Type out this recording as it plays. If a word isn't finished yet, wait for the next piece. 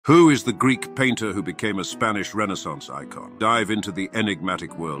Who is the Greek painter who became a Spanish Renaissance icon? Dive into the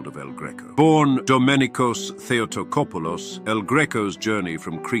enigmatic world of El Greco. Born Domenikos Theotokopoulos, El Greco's journey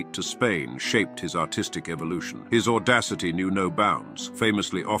from Crete to Spain shaped his artistic evolution. His audacity knew no bounds,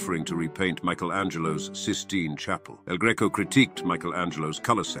 famously offering to repaint Michelangelo's Sistine Chapel. El Greco critiqued Michelangelo's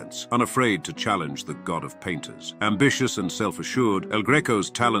color sense, unafraid to challenge the god of painters. Ambitious and self-assured, El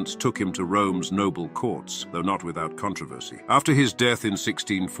Greco's talents took him to Rome's noble courts, though not without controversy. After his death in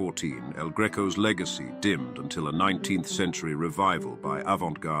 1614, El Greco's legacy dimmed until a 19th century revival by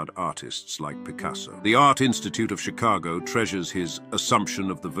avant-garde artists like Picasso. The Art Institute of Chicago treasures his Assumption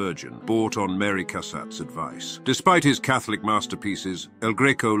of the Virgin, bought on Mary Cassatt's advice. Despite his Catholic masterpieces, El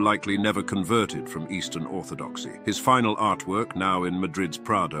Greco likely never converted from Eastern Orthodoxy. His final artwork, now in Madrid's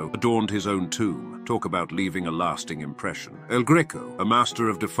Prado, adorned his own tomb. Talk about leaving a lasting impression. El Greco, a master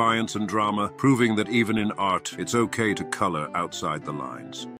of defiance and drama, proving that even in art, it's okay to color outside the lines.